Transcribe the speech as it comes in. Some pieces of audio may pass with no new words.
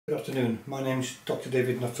Good afternoon, my name's Dr.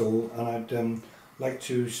 David Nuttall, and I'd like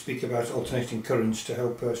to speak about alternating currents to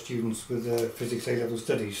help students with Physics A-level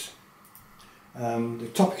studies. The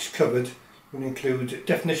topics covered will include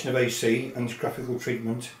definition of AC and its graphical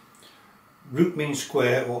treatment, root mean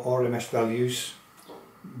square or RMS values,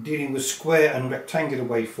 dealing with square and rectangular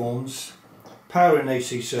waveforms, power in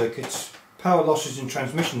AC circuits, power losses in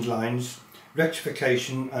transmission lines,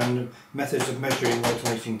 rectification and methods of measuring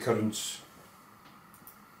alternating currents.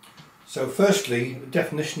 So firstly, the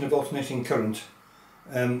definition of alternating current.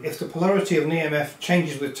 If the polarity of an EMF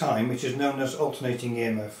changes with time, it is known as alternating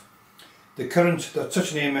EMF. The current that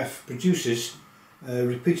such an EMF produces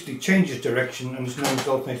repeatedly changes direction and is known as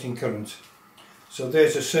alternating current. So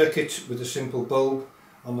there's a circuit with a simple bulb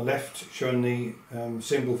on the left showing the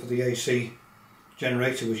symbol for the AC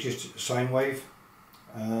generator was just a sine wave,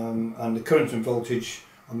 and the current and voltage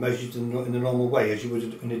are measured in the normal way as you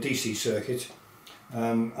would in a DC circuit.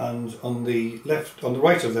 And on the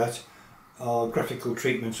right of that are graphical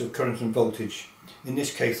treatments of current and voltage. In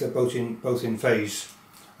this case they're both in phase,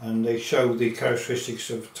 and they show the characteristics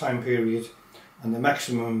of time period, and the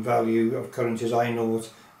maximum value of current is I0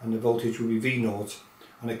 and the voltage will be V0,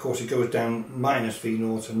 and of course it goes down minus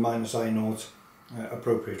V0 and minus I0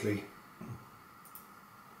 appropriately.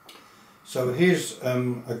 So here's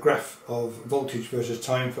a graph of voltage versus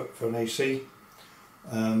time for an AC.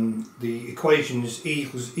 The equation is E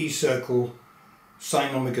equals E circle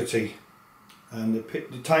sine omega t, and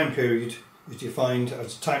the time period is defined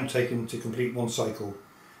as the time taken to complete one cycle,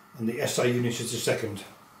 and the SI unit is a second,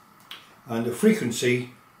 and the frequency,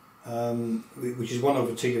 which is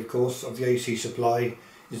 1/t of course, of the AC supply,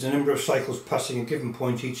 is the number of cycles passing a given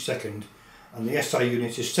point each second, and the SI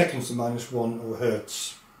unit is seconds to minus 1 or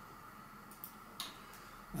hertz.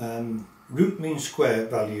 Root mean square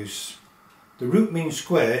values. The root mean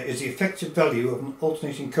square is the effective value of an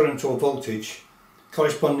alternating current or voltage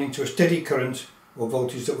corresponding to a steady current or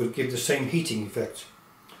voltage that would give the same heating effect.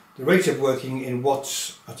 The rate of working in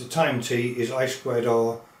watts at a time t is I squared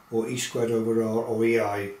R or E squared over R or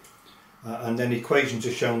EI, and then equations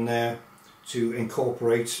are shown there to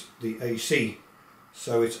incorporate the AC.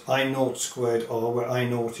 So it's I0 squared R, where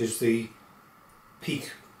I0 is the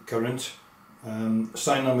peak current,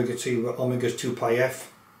 sine omega t, where omega is 2 pi f,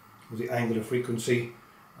 with the angular frequency,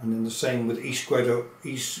 and then the same with E squared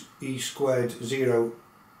 0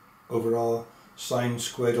 over R sine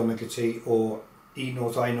squared omega t, or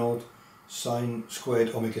E0 I0 sine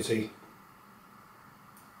squared omega t.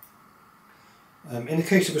 In the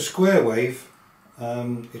case of a square wave,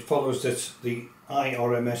 it follows that the I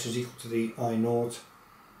RMS is equal to the I0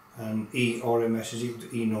 and E RMS is equal to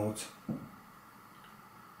E0,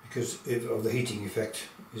 because of the heating effect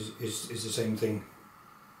is the same thing.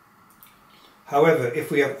 However,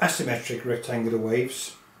 if we have asymmetric rectangular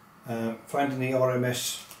waves, finding the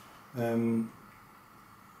RMS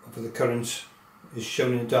for the current is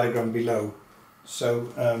shown in the diagram below. So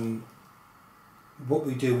what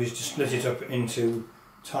we do is to split it up into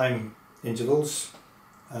time intervals,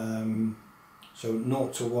 so 0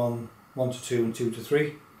 to 1, 1 to 2 and 2 to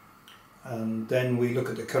 3, and then we look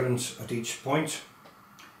at the current at each point,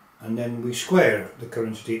 and then we square the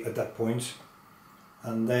current at that point.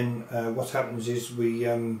 And then what happens is we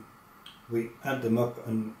add them up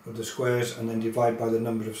and the squares, and then divide by the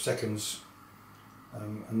number of seconds,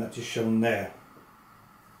 and that is shown there.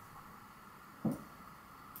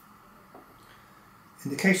 In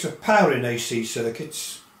the case of power in AC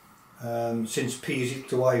circuits, since P is equal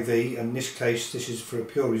to IV, and in this case this is for a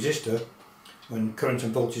pure resistor, when current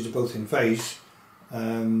and voltage are both in phase,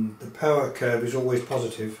 the power curve is always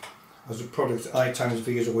positive, as the product I times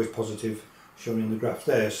V is always positive, shown in the graph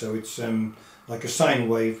there. So it's like a sine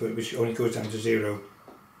wave, but which only goes down to 0.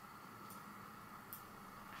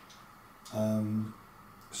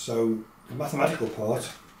 So the mathematical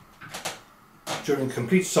part, during a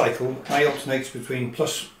complete cycle I alternates between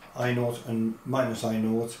plus I0 and minus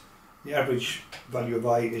I0. The average value of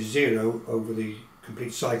I is 0 over the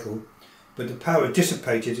complete cycle, but the power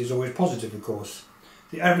dissipated is always positive, of course.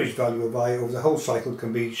 The average value of I over the whole cycle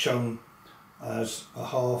can be shown as a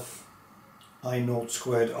half I0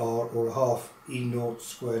 squared R, or a half E0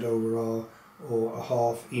 squared over R, or a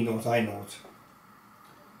half E0 I0.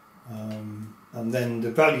 And then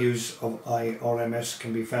the values of I RMS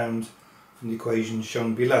can be found from the equations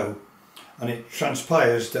shown below, and it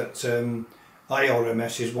transpires that I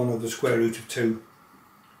RMS is 1 over the square root of 2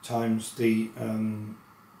 times the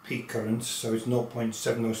peak current, so it's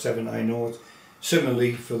 0.707 I0.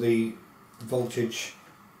 Similarly for the voltage,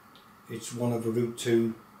 it's 1 over root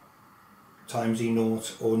 2 times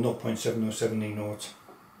E0, or 0.707 E0.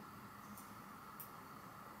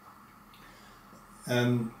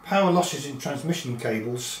 Power losses in transmission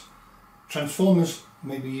cables. Transformers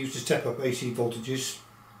may be used to step up AC voltages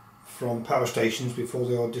from power stations before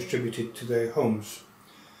they are distributed to their homes.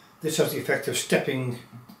 This has the effect of stepping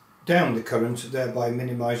down the current, thereby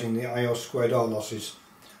minimising the IR2R losses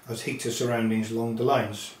as heat to surroundings along the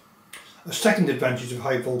lines. A second advantage of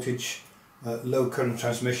high voltage, low current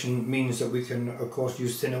transmission means that we can of course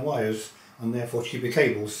use thinner wires and therefore cheaper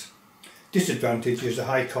cables. Disadvantage is the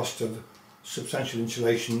high cost of substantial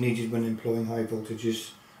insulation needed when employing high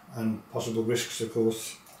voltages and possible risks of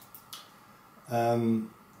course.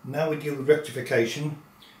 Now we deal with rectification.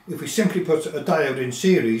 If we simply put a diode in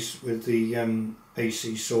series with the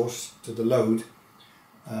AC source to the load,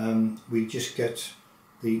 we just get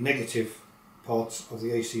the negative parts of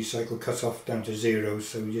the AC cycle cut off down to zero,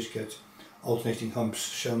 so we just get alternating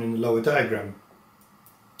humps shown in the lower diagram.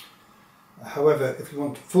 However, if we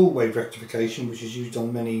want full wave rectification, which is used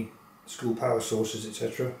on many school power sources,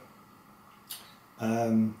 etc.,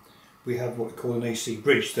 we have what we call an AC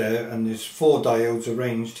bridge there, and there's 4 diodes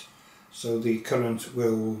arranged so the current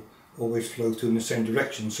will always flow through in the same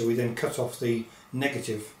direction, so we then cut off the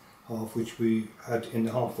negative half which we had in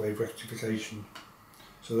the half wave rectification.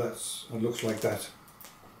 So that's it looks like that.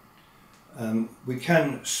 We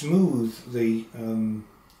can smooth the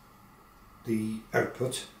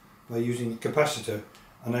output by using a capacitor,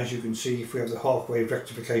 and as you can see, if we have the half wave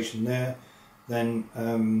rectification there, then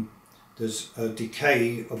there's a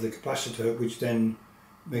decay of the capacitor which then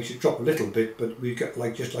makes it drop a little bit, but we get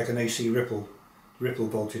just like an AC ripple. Ripple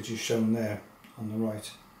voltage is shown there on the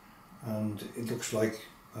right, and it looks like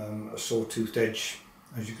a sawtoothed edge,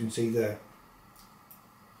 as you can see there.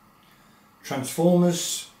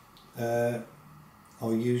 Transformers are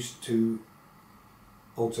used to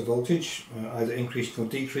alter voltage, either increasing or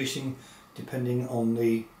decreasing depending on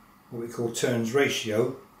the what we call turns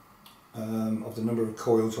ratio of the number of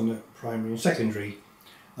coils on the primary and secondary,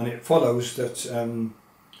 and it follows that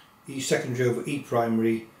E secondary over E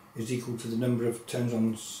primary is equal to the number of turns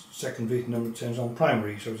on secondary to the number of turns on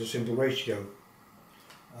primary, so it's a simple ratio.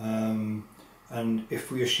 And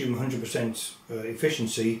if we assume 100%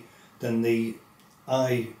 efficiency, then the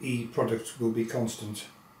IE product will be constant.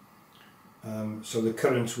 So the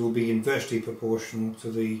current will be inversely proportional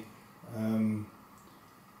to the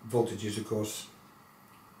voltages, of course,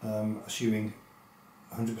 assuming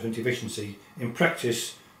 100% efficiency. In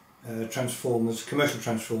practice, transformers, commercial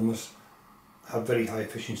transformers, have very high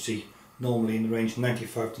efficiency, normally in the range of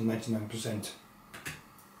 95 to 99%.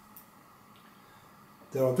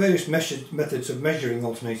 There are various methods of measuring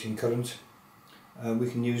alternating current. We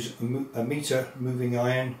can use a meter, moving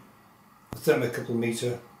iron, a thermocouple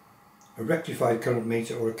meter, a rectified current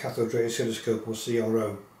meter, or a cathode ray oscilloscope, or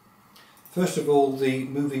CRO. First of all, the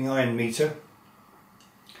moving iron meter.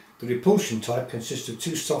 The repulsion type consists of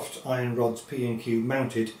 2 soft iron rods P and Q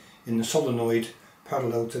mounted in the solenoid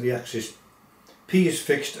parallel to the axis. P is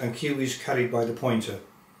fixed and Q is carried by the pointer.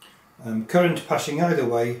 Current passing either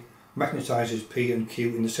way magnetises P and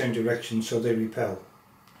Q in the same direction, so they repel.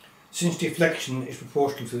 Since deflection is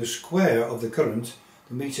proportional to the square of the current,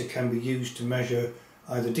 the meter can be used to measure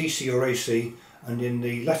either DC or AC, and in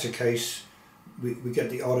the latter case we get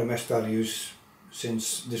the RMS values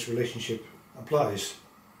since this relationship applies.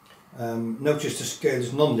 Notice the scale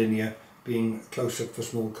is non-linear, being close up for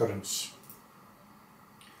small currents.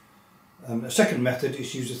 A second method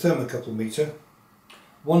is to use a thermocouple meter.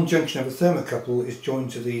 One junction of a thermocouple is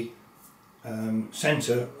joined to the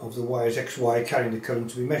centre of the wires XY carrying the current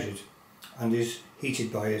to be measured, and is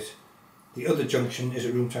heated by it. The other junction is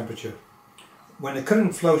at room temperature. When a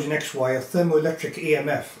current flows in XY, a thermoelectric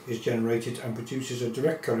EMF is generated and produces a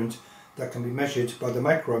direct current that can be measured by the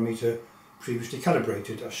microammeter previously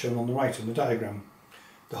calibrated, as shown on the right in the diagram.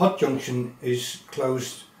 The hot junction is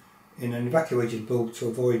closed in an evacuated bulb to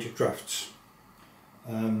avoid drafts.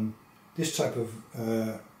 This type of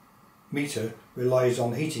meter relies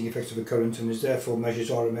on the heating effect of a current and is therefore measures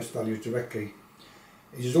RMS values directly.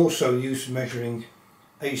 It is also used for measuring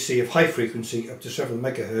AC of high frequency up to several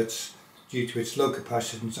megahertz due to its low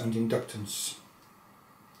capacitance and inductance.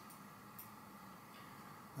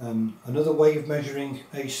 Another way of measuring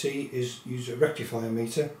AC is use a rectifier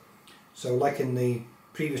meter. So like in the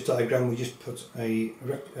previous diagram, we just put a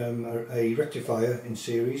rectifier in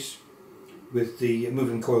series with the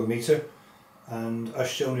moving coil meter, and as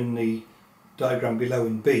shown in the diagram below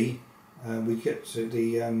in B, we get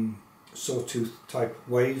the sawtooth type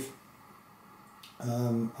wave,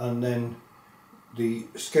 and then the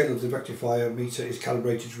scale of the rectifier meter is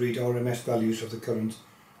calibrated to read RMS values of the current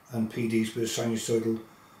and PDs with sinusoidal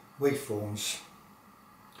waveforms.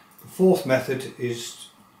 The fourth method is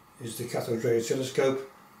is the cathode ray oscilloscope,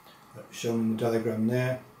 shown in the diagram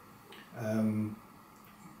there.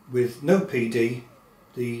 With no PD,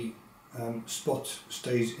 the spot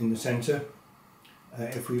stays in the centre.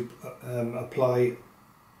 If we apply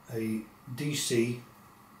a DC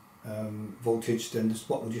voltage, then the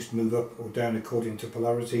spot will just move up or down according to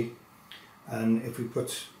polarity. And if we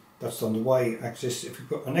put, that's on the Y axis, if we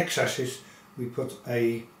put on X axis, we put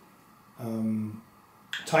a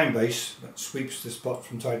time base that sweeps the spot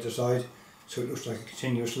from side to side, so it looks like a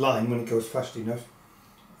continuous line when it goes fast enough.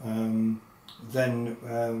 Then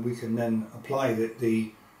we can then apply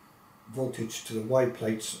the voltage to the Y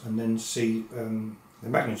plates and then see the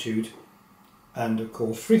magnitude and of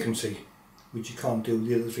course frequency, which you can't do with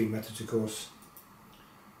the other three methods of course.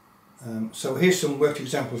 So here's some worked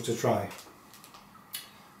examples to try.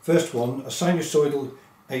 First one, a sinusoidal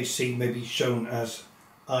AC may be shown as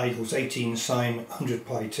I equals 18 sine 100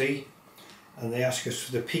 pi t, and they ask us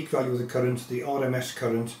for the peak value of the current, the RMS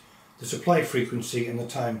current, the supply frequency and the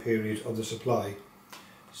time period of the supply.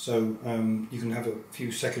 So you can have a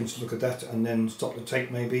few seconds to look at that and then stop the tape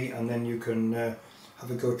maybe, and then you can have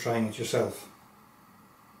a go trying it yourself.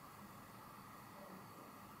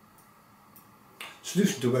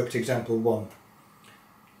 Solution to worked example 1.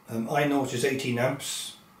 I naught is 18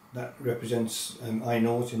 amps, that represents I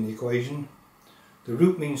naught in the equation. The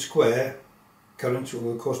root mean square current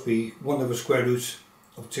will of course be 1 over square root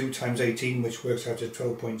of 2 times 18, which works out at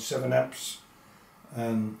 12.7 amps.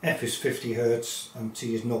 F is 50 Hertz and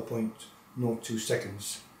T is 0.02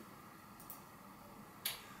 seconds.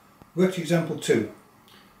 Worked example 2.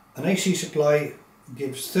 An AC supply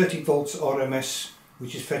gives 30 volts RMS,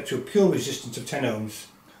 which is fed to a pure resistance of 10 ohms.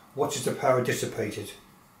 What is the power dissipated?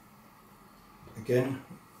 Again,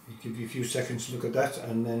 I'll give you a few seconds to look at that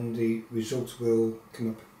and then the results will come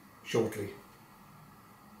up shortly.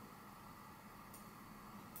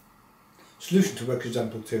 Solution to worked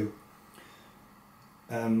example 2.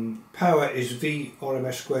 Power is V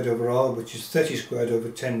RMS squared over R, which is 30 squared over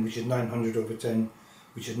 10, which is 900 over 10,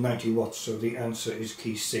 which is 90 watts, so the answer is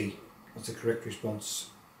key C. That's the correct response.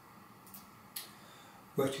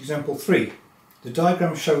 Worked example 3. The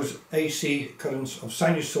diagram shows AC currents of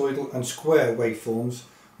sinusoidal and square waveforms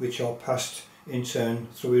which are passed in turn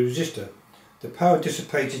through a resistor. The power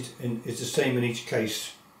dissipated is the same in each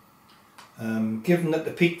case. Given that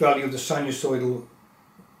the peak value of the sinusoidal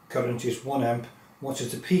current is 1 amp, what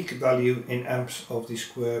is the peak value in amps of the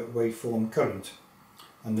square waveform current?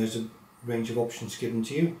 And there's a range of options given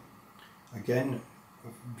to you. Again,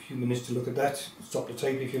 a few minutes to look at that, stop the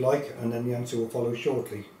tape if you like, and then the answer will follow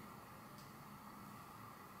shortly.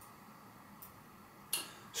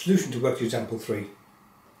 Solution to worked example 3.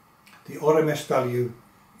 The RMS value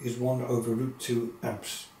is 1 over root 2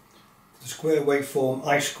 amps. The square waveform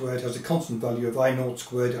I squared has a constant value of I naught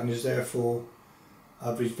squared and is therefore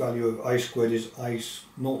average value of I squared is I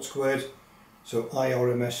naught squared, so I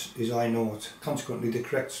RMS is I naught. Consequently the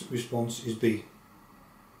correct response is B.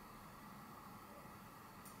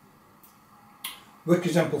 Worked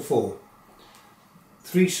example 4.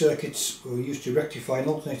 3 circuits were used to rectify an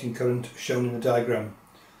alternating current shown in the diagram.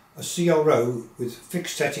 A CRO with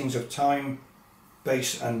fixed settings of time,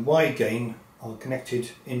 base and Y gain are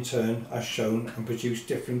connected in turn as shown and produce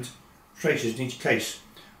different traces in each case.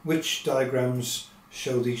 Which diagrams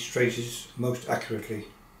show these traces most accurately?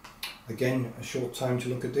 Again, a short time to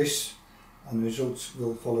look at this and the results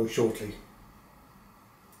will follow shortly.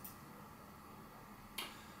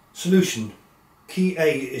 Solution. Key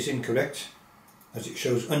A is incorrect as it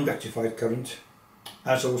shows unrectified current,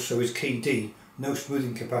 as also is key D, no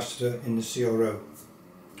smoothing capacitor in the CRO.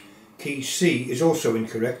 Key C is also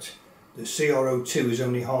incorrect, the CRO2 is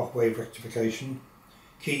only half wave rectification.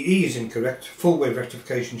 Key E is incorrect, full wave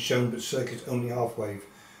rectification shown but circuit only half wave.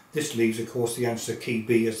 This leaves of course the answer key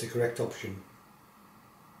B as the correct option.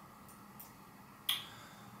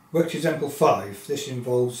 Worked example 5. This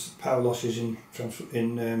involves power losses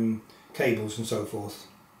in cables and so forth.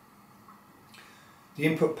 The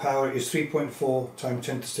input power is 3.4 times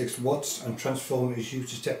 10 to the 6 watts and transformer is used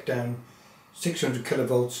to step down 600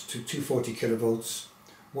 kilovolts to 240 kilovolts.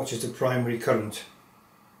 What is the primary current?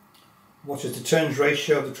 What is the turns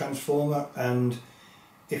ratio of the transformer, and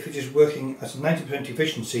if it is working at 90%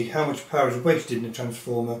 efficiency, how much power is wasted in the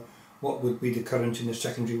transformer? What would be the current in the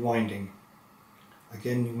secondary winding?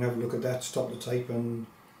 Again, you can have a look at that, stop the tape and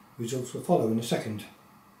results will follow in a second.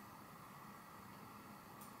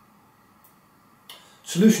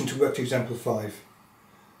 Solution to worked example 5.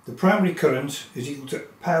 The primary current is equal to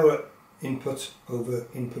power input over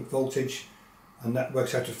input voltage, and that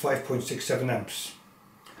works out to 5.67 amps.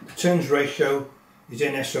 The turns ratio is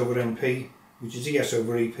NS over NP, which is ES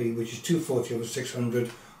over EP, which is 240 over 600,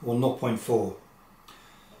 or 0.4.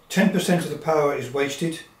 10% of the power is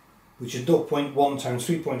wasted, which is 0.1 times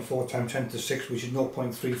 3.4 times 10 to the 6, which is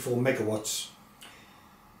 0.34 megawatts.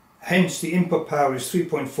 Hence, the input power is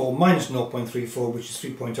 3.4 minus 0.34, which is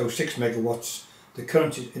 3.06 megawatts. The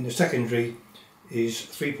current in the secondary is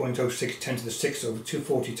 3.06 10 to the 6 over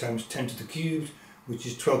 240 times 10 to the cubed, which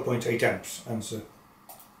is 12.8 amps. Answer.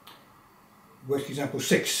 Work example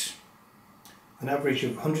 6. An average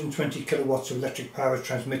of 120 kilowatts of electric power is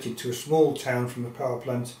transmitted to a small town from a power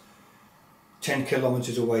plant 10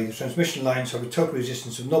 kilometers away. The transmission lines have a total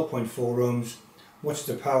resistance of 0.4 ohms. What is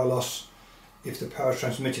the power loss if the power is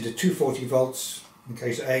transmitted at 240 volts in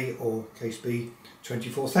case A, or case B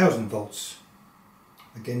 24,000 volts?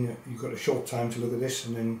 Again, you've got a short time to look at this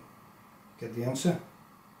and then get the answer.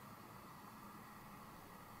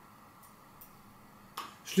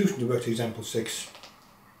 Solution to work to example 6.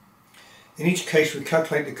 In each case, we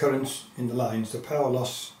calculate the currents in the lines, the power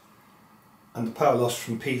loss, and the power loss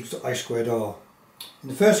from P to I squared R. In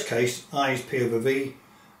the first case, I is P over V,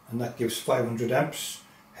 and that gives 500 amps.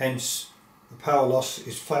 Hence, the power loss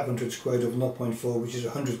is 500 squared over 0.4, which is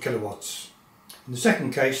 100 kilowatts. In the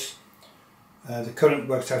second case, the current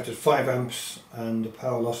works out at 5 amps, and the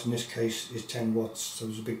power loss in this case is 10 watts. So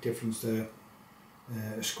there's a big difference there.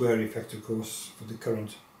 A square effect, of course, for the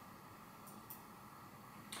current.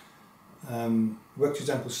 Work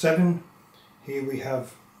example 7. Here we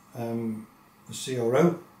have the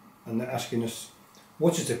CRO, and they're asking us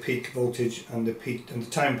what is the peak voltage and the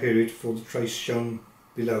time period for the trace shown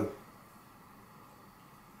below.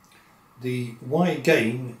 The Y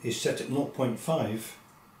gain is set at 0.5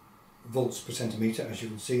 volts per centimetre, as you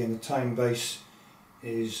can see, and the time base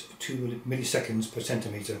is 2 milliseconds per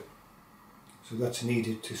centimetre. So that's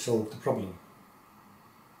needed to solve the problem.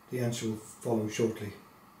 The answer will follow shortly.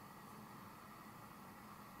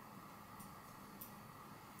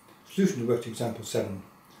 Solution to work to example 7.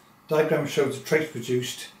 Diagram shows the trace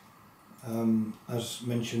produced. As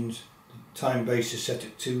mentioned, the time base is set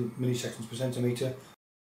at 2 milliseconds per centimetre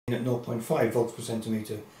at 0.5 volts per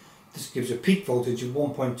centimetre. This gives a peak voltage of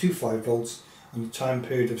 1.25 volts and a time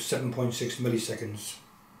period of 7.6 milliseconds.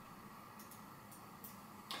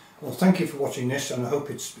 Well, thank you for watching this, and I hope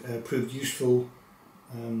it's proved useful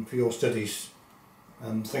for your studies.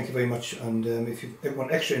 Thank you very much, and if you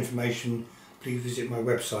want extra information, please visit my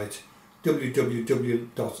website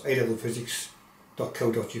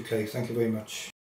www.alevelphysics.co.uk. Thank you very much.